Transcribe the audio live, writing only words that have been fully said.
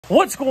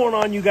What's going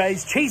on, you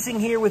guys? Chasing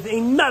here with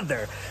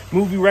another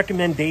movie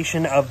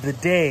recommendation of the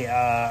day.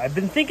 I've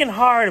been thinking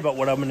hard about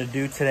what I'm going to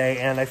do today,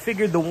 and I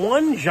figured the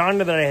one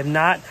genre that I have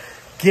not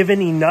given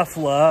enough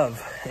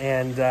love,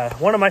 and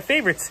one of my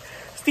favorites,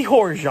 is the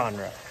horror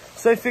genre.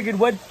 So I figured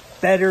what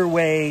better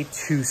way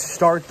to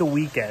start the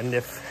weekend,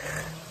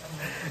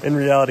 if in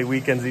reality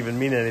weekends even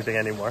mean anything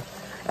anymore,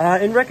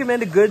 and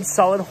recommend a good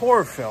solid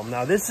horror film.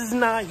 Now, this is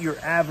not your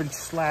average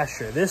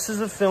slasher. This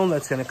is a film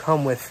that's going to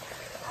come with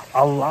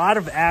a lot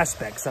of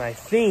aspects, and I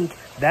think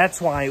that's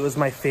why it was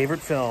my favorite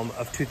film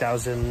of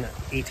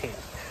 2018.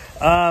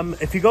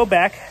 If you go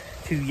back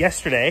to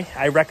yesterday,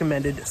 I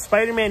recommended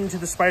Spider-Man Into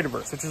the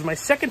Spider-Verse, which is my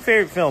second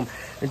favorite film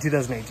in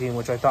 2018,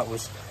 which I thought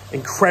was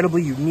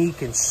incredibly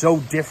unique and so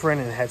different,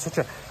 and it had such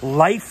a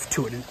life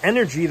to it, an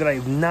energy that I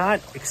have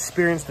not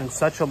experienced in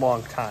such a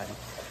long time.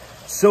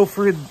 So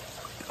for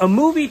a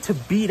movie to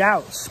beat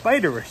out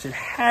Spider-Verse, it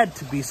had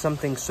to be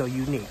something so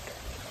unique.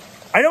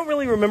 I don't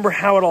really remember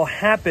how it all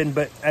happened,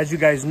 but as you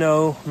guys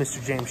know,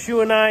 Mr. James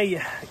Hsu and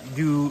I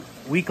do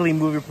weekly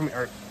movie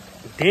premieres,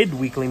 did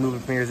weekly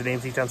movie premieres at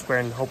AMC Town Square,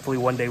 and hopefully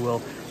one day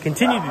we'll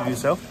continue to do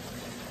so.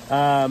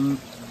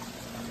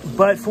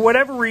 But for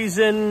whatever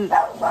reason,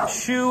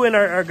 Hsu and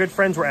our good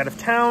friends were out of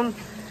town,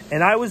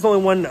 and I was the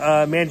only one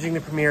managing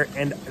the premiere,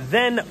 and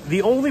then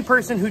the only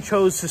person who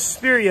chose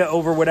Suspiria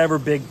over whatever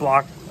big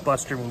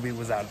blockbuster movie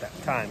was out at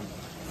that time.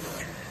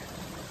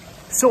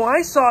 So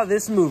I saw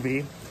this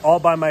movie all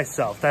by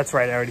myself. That's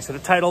right, I already said the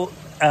title.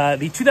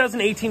 The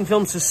 2018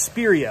 film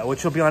Suspiria,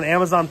 which will be on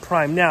Amazon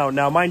Prime now.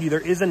 Now, mind you,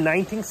 there is a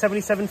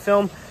 1977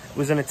 film. It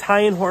was an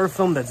Italian horror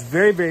film that's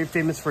very, very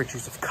famous for its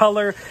use of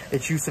color,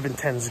 its use of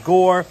intense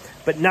gore,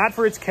 but not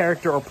for its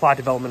character or plot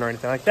development or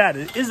anything like that.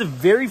 It is a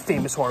very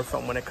famous horror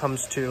film when it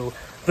comes to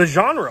the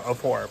genre of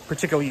horror,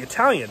 particularly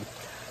Italian.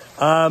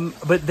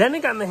 But then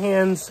it got in the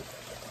hands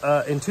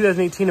in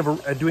 2018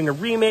 of doing a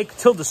remake.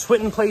 Tilda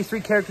Swinton plays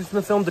three characters in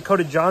the film.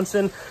 Dakota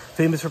Johnson,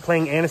 famous for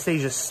playing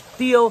Anastasia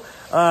Steele,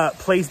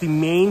 plays the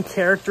main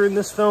character in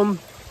this film.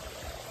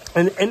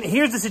 And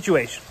here's the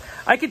situation.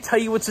 I could tell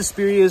you what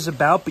Suspiria is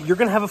about, but you're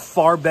going to have a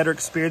far better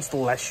experience the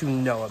less you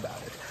know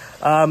about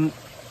it.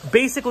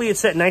 Basically,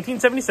 it's set in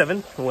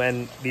 1977,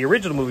 when the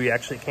original movie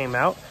actually came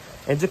out.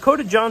 And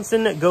Dakota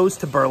Johnson goes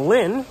to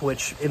Berlin,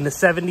 which in the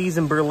 70s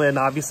in Berlin,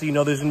 obviously, you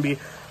know, there's going to be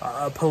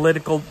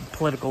political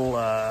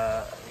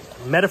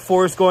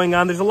metaphors going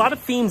on. There's a lot of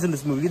themes in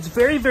this movie. It's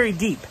very, very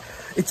deep.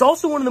 It's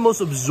also one of the most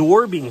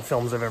absorbing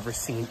films I've ever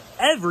seen.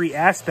 Every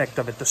aspect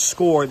of it, the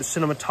score, the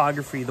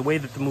cinematography, the way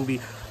that the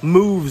movie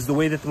moves, the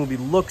way that the movie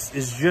looks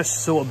is just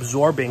so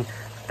absorbing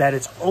that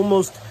it's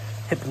almost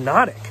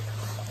hypnotic.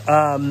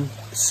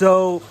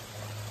 So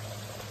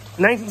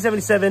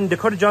 1977,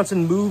 Dakota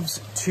Johnson moves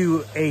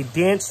to a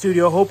dance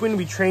studio hoping to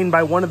be trained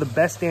by one of the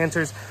best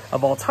dancers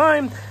of all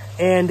time,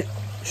 and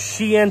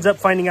she ends up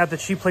finding out that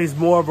she plays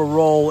more of a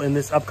role in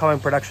this upcoming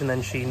production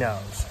than she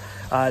knows.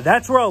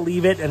 That's where I'll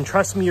leave it, and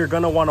trust me, you're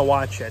going to want to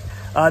watch it.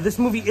 This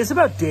movie is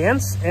about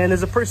dance, and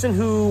as a person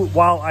who,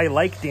 while I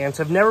like dance,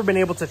 I've never been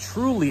able to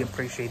truly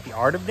appreciate the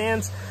art of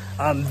dance,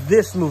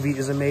 this movie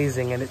is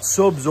amazing, and it's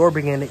so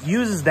absorbing, and it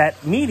uses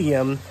that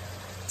medium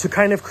to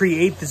kind of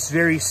create this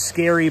very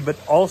scary but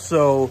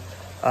also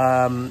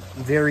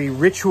very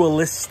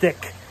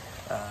ritualistic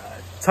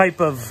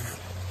type of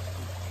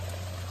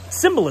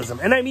symbolism.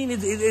 And I mean,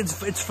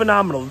 it's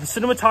phenomenal. The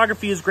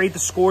cinematography is great. The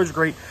score is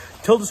great.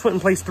 Tilda Swinton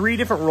plays three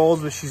different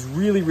roles, but she's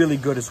really, really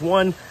good as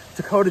one.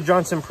 Dakota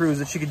Johnson proves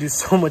that she could do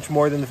so much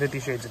more than the 50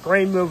 Shades of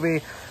Grey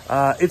movie.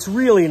 It's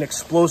really an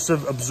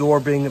explosive,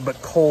 absorbing,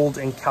 but cold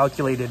and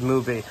calculated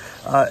movie.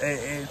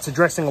 It's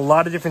addressing a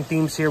lot of different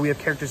themes here. We have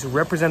characters who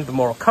represent the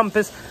moral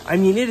compass. I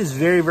mean, it is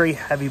very, very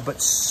heavy,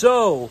 but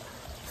so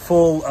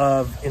full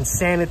of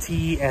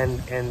insanity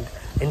and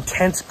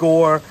intense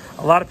gore.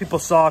 A lot of people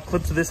saw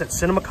clips of this at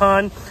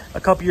CinemaCon a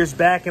couple years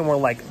back and were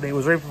like, it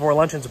was right before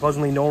lunch and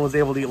supposedly no one was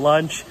able to eat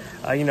lunch.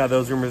 You know,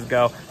 those rumors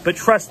go. But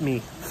trust me,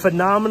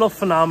 phenomenal,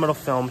 phenomenal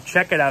film.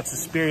 Check it out,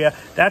 Suspiria.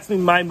 That's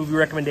my movie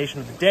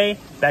recommendation of the day.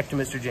 Back to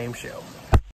Mr. James Hsu.